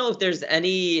don't know if there's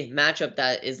any matchup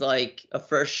that is like a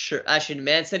first sure. Actually,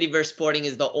 Man City versus Sporting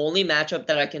is the only matchup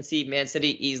that I can see Man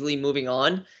City easily moving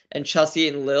on, and Chelsea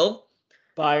and Lille.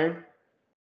 Bayern,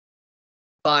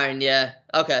 yeah.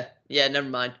 Okay. Yeah, never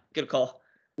mind. Good call.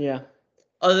 Yeah.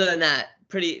 Other than that,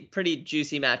 pretty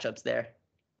juicy matchups there.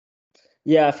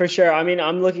 Yeah, for sure. I mean,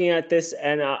 I'm looking at this,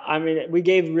 and I mean, we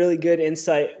gave really good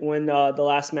insight when the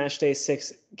last match day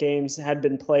 6 games had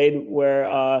been played,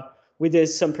 where we did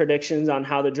some predictions on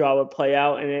how the draw would play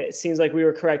out, and it seems like we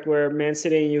were correct. Where Man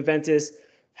City and Juventus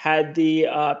had the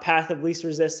path of least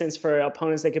resistance for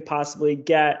opponents they could possibly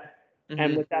get,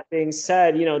 and with that being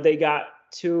said, they got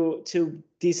two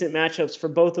decent matchups for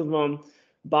both of them.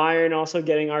 Bayern also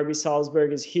getting RB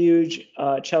Salzburg is huge.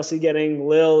 Chelsea getting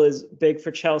Lille is big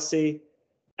for Chelsea.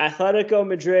 Atletico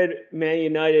Madrid, Man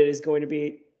United is going to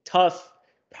be tough.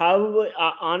 Probably,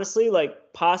 honestly, like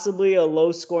possibly a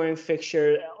low-scoring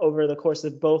fixture over the course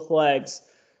of both legs.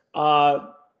 I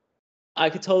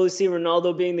could totally see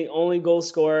Ronaldo being the only goal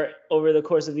scorer over the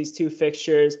course of these two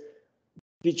fixtures,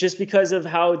 just because of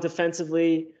how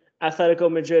defensively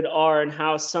Atletico Madrid are and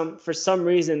how for some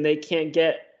reason they can't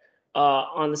get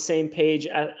on the same page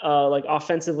like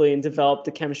offensively and develop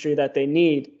the chemistry that they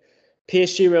need.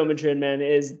 PSG Real Madrid, man,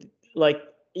 is like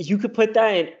you could put that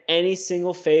in any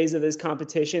single phase of this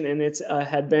competition and it's a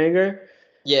headbanger.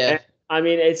 Yeah. And, I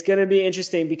mean, it's going to be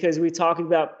interesting because we talked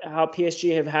about how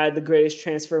PSG have had the greatest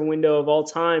transfer window of all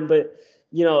time, but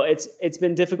it's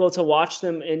been difficult to watch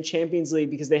them in Champions League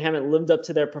because they haven't lived up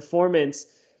to their performance.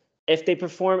 If they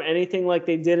perform anything like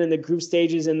they did in the group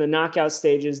stages and the knockout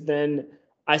stages, then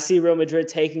I see Real Madrid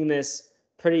taking this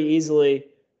pretty easily.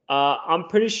 I'm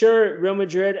pretty sure Real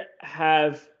Madrid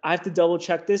I have to double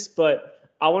check this, but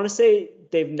I want to say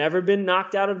they've never been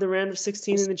knocked out of the round of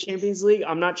 16 in the Champions League.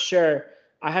 I'm not sure,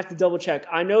 I have to double check.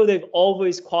 I know they've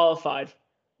always qualified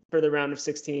for the round of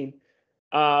 16,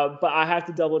 but I have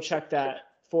to double check that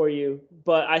for you.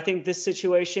 But I think this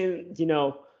situation,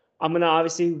 I'm gonna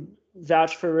obviously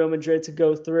vouch for Real Madrid to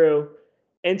go through.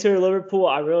 Inter Liverpool,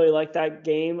 I really like that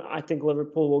game. I think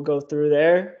Liverpool will go through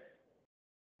there.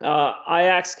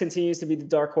 Ajax continues to be the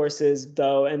dark horses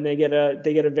though, and they get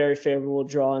a very favorable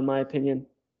draw in my opinion.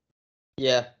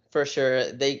 Yeah, for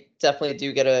sure. They definitely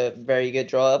do get a very good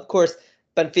draw. Of course,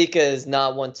 Benfica is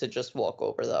not one to just walk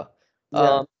over though.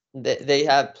 Yeah. They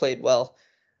have played well.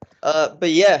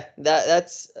 But yeah,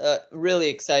 that's really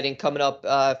exciting coming up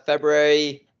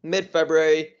February,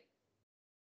 mid-February.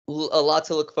 A lot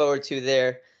to look forward to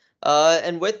there.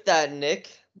 And with that, Nick,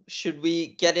 should we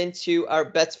get into our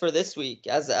bets for this week?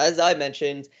 As I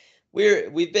mentioned,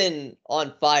 we've been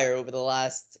on fire over the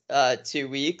last 2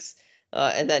 weeks.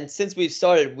 And then since we've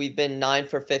started, we've been 9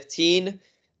 for 15.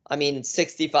 I mean,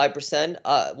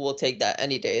 65%. We'll take that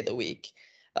any day of the week.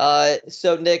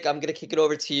 So Nick, I'm gonna kick it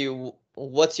over to you.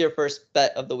 What's your first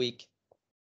bet of the week?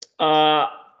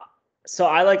 So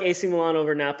I like AC Milan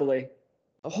over Napoli.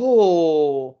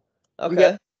 Oh, You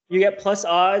get okay. you get plus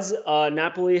odds.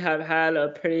 Napoli have had a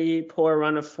pretty poor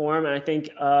run of form, and I think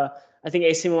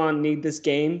AC Milan need this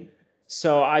game.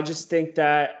 So I just think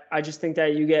that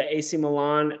you get AC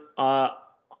Milan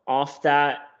off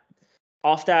that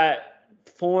off that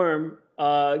form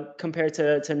compared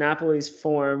to Napoli's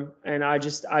form, and I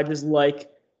just like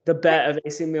the bet of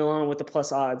AC Milan with the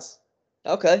plus odds.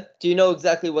 Okay. Do you know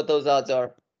exactly what those odds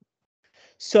are?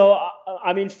 So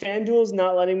I mean, FanDuel's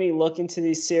not letting me look into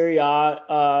the Serie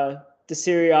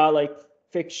A like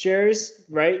fixtures,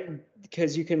 right?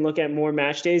 Because you can look at more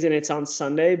match days, and it's on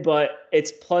Sunday, but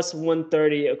it's plus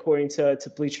 130 according to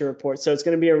Bleacher Report. So it's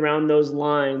going to be around those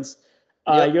lines.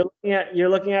 Yep. You're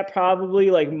looking at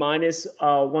probably like minus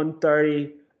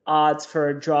 130 odds for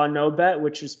a draw no bet,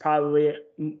 which is probably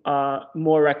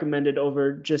more recommended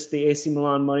over just the AC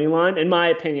Milan money line, in my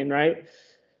opinion, right?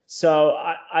 So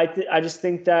I just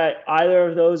think that either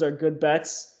of those are good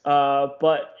bets.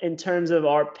 But in terms of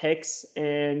our picks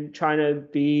and trying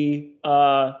to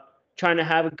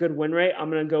have a good win rate, I'm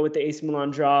gonna go with the AC Milan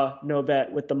draw no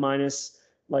bet with the minus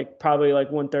like probably like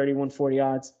 130, 140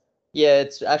 odds. Yeah,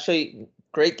 it's actually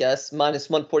great guess. Minus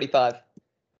 145.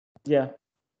 Yeah,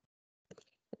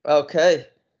 Okay.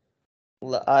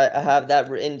 I have that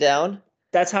written down.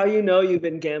 that's how you know you've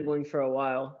been gambling for a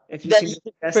while. If you Then can you just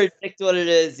can guess. predict what it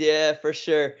is. Yeah, for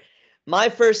sure. My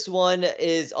first one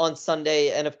is on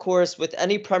Sunday, and of course, with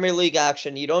any Premier League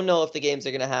action, you don't know if the games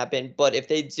are going to happen, but if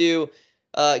they do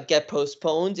get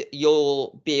postponed,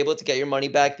 you'll be able to get your money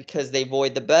back because they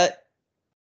void the bet.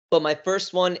 But my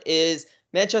first one is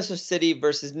Manchester City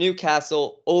versus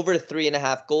Newcastle over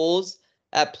 3.5 goals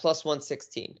at plus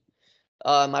 116.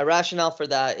 My rationale for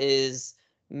that is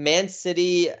Man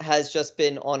City has just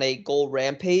been on a goal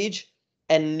rampage,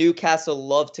 and Newcastle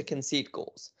love to concede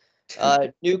goals.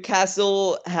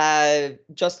 Newcastle have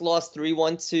just lost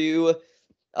 3-1 to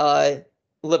uh,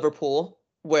 Liverpool,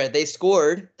 where they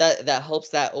scored. That helps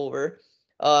that over.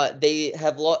 They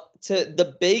have lost to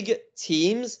the big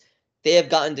teams. They have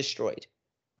gotten destroyed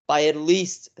by at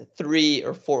least 3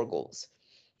 or 4 goals.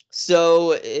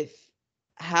 So if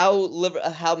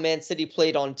how Man City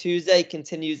played on Tuesday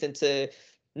continues into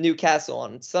Newcastle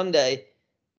on Sunday,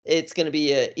 it's going to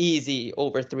be a easy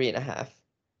over 3.5.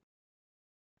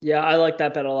 Yeah, I like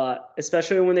that bet a lot,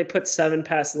 especially when they put 7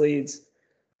 pass leads.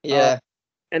 Uh, Yeah.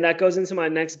 and that goes into my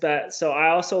next bet. So I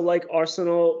also like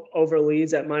Arsenal over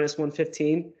Leeds at minus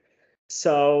 115.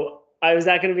 So I was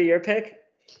that going to be your pick?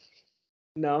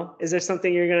 No. Is there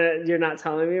something you're not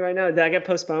telling me right now? Did I get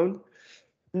postponed?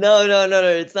 No, no, no, no.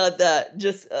 It's not that.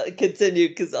 Just continue,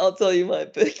 because I'll tell you my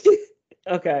pick.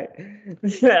 Okay.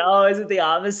 Oh, is it the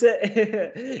opposite?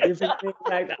 You're picking the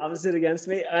exact opposite against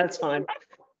me? That's fine.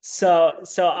 So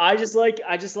I just like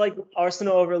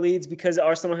Arsenal over Leeds because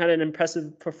Arsenal had an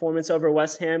impressive performance over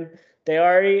West Ham. They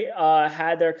already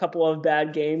had their couple of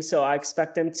bad games, so I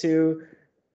expect them to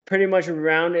pretty much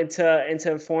round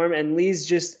into form. And Leeds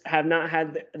just have not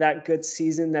had that good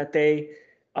season that they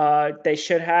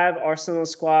should have.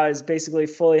 Arsenal's squad is basically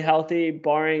fully healthy,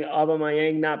 barring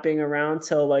Aubameyang not being around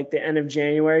till like the end of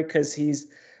January because he's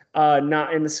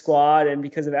not in the squad and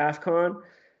because of Afcon.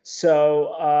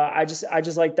 So I just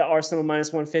like the Arsenal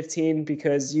minus 115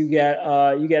 because you get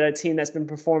a team that's been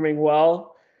performing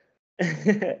well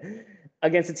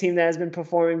against a team that has been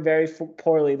performing very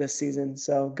poorly this season.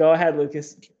 So go ahead,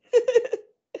 Lucas.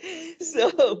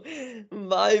 So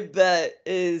my bet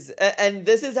is, and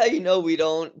this is how you know we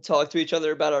don't talk to each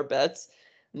other about our bets.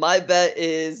 My bet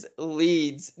is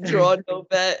Leeds. Draw no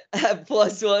bet at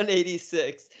plus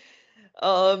 186.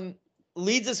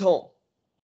 Leeds is home.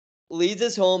 Leeds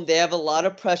is home. They have a lot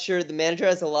of pressure. The manager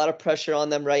has a lot of pressure on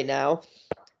them right now.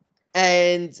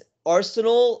 And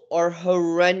Arsenal are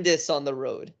horrendous on the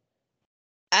road.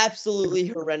 Absolutely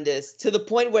horrendous, to the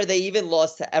point where they even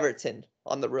lost to Everton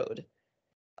on the road.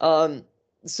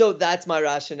 So that's my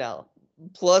rationale.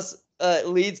 Plus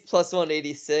Leeds plus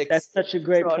 186. That's such a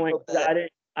great point.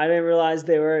 I didn't realize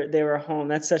they were home.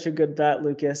 That's such a good bet,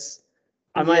 Lucas.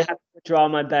 I might have to withdraw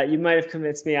my bet. You might have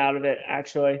convinced me out of it,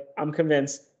 actually. I'm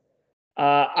convinced.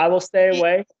 I will stay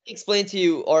away. Explain to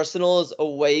you Arsenal's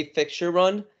away fixture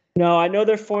run. No, I know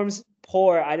their form's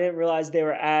poor. I didn't realize they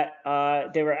were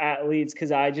at Leeds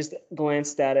because I just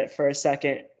glanced at it for a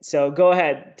second. So go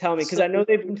ahead, tell me, because I know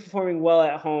they've been performing well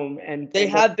at home, and they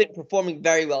have been performing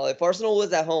very well. If Arsenal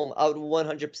was at home, I would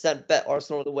 100% bet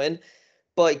Arsenal to win.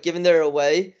 But given they're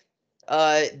away,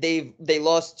 they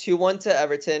lost 2-1 to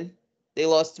Everton. They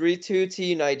lost 3-2 to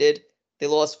United. They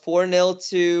lost 4-0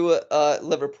 to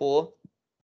Liverpool.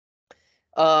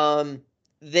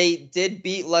 They did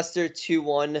beat Leicester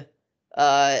 2-1,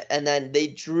 and then they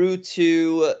drew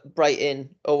to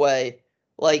Brighton away.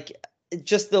 Like,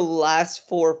 just the last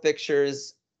 4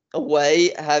 fixtures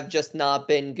away have just not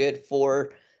been good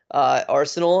for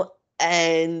Arsenal,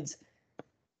 and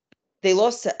they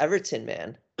lost to Everton,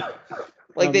 man.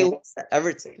 Like, they lost to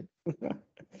Everton.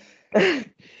 I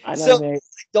know, so I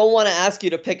don't want to ask you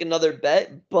to pick another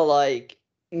bet, but like,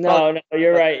 no,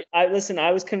 you're right. I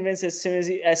was convinced as soon as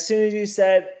you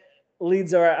said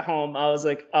Leeds are at home, I was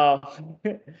like, oh.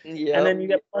 Yeah. And then you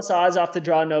get plus odds off the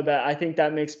draw no bet. I think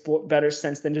that makes better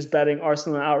sense than just betting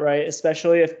Arsenal outright,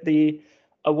 especially if the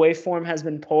away form has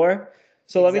been poor.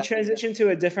 So let me transition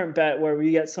to a different bet where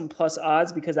we get some plus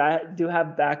odds, because I do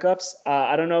have backups.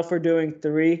 I don't know if we're doing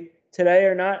 3 today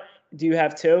or not. Do you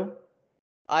have 2?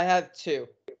 I have 2.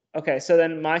 Okay, so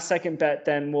then my second bet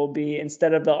then will be,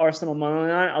 instead of the Arsenal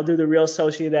money line, I'll do the Real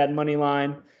Sociedad money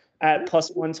line at plus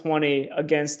 120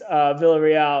 against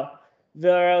Villarreal.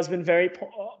 Villarreal has been very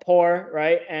poor,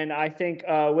 right? And I think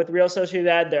with Real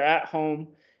Sociedad, they're at home,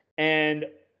 and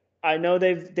I know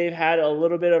they've had a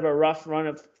little bit of a rough run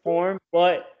of form,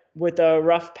 but with a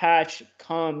rough patch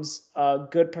comes a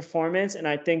good performance, and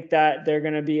I think that they're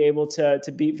going to be able to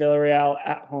beat Villarreal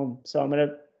at home. So I'm going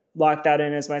to lock that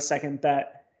in as my second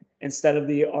bet instead of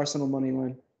the Arsenal money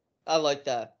line. I like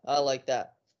that. All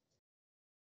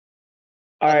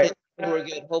right. Think we're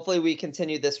good. Hopefully we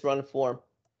continue this run form.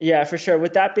 Yeah, for sure.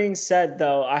 With that being said,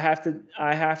 though, I have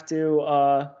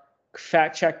to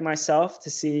fact check myself to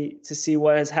see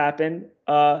what has happened.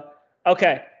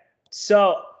 Okay.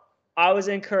 So I was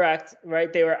incorrect,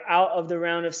 right? They were out of the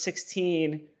round of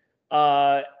 16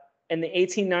 in the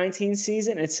 18-19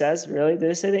 season. It says, really?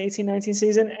 Did it say the 18-19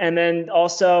 season? And then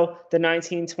also the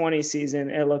 19-20 season,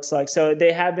 it looks like. So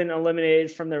they have been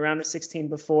eliminated from the round of 16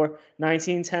 before,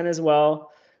 19-10 as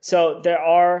well. So there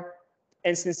are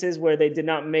instances where they did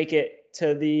not make it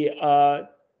to the,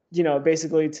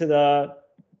 basically to the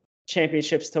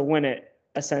championships to win it,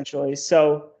 essentially.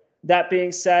 So that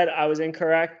being said, I was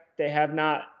incorrect. They have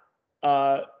not,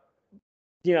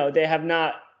 they have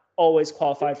not always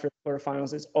qualified for the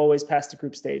quarterfinals. It's always past the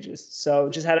group stages. So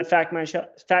just had to fact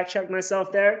check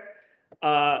myself there.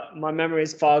 My memory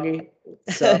is foggy,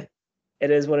 so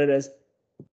it is what it is.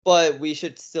 But we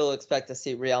should still expect to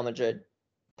see Real Madrid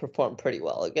perform pretty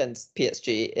well against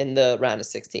PSG in the round of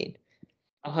 16.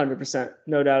 100%,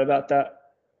 no doubt about that.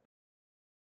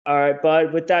 All right,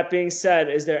 bud. With that being said,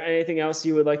 is there anything else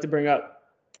you would like to bring up?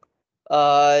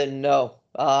 No.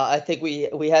 I think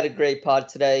we had a great pod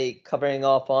today, covering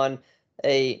off on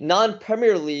a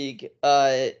non-Premier League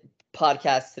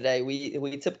podcast today.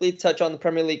 We typically touch on the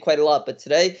Premier League quite a lot, but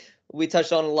today we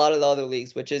touched on a lot of the other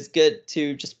leagues, which is good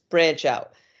to just branch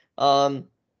out.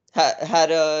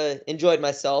 Enjoyed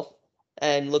myself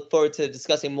and look forward to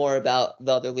discussing more about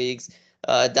the other leagues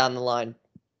down the line.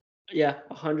 Yeah,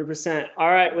 100%.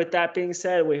 All right. With that being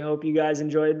said, we hope you guys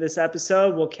enjoyed this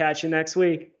episode. We'll catch you next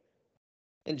week.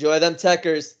 Enjoy them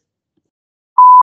Techers.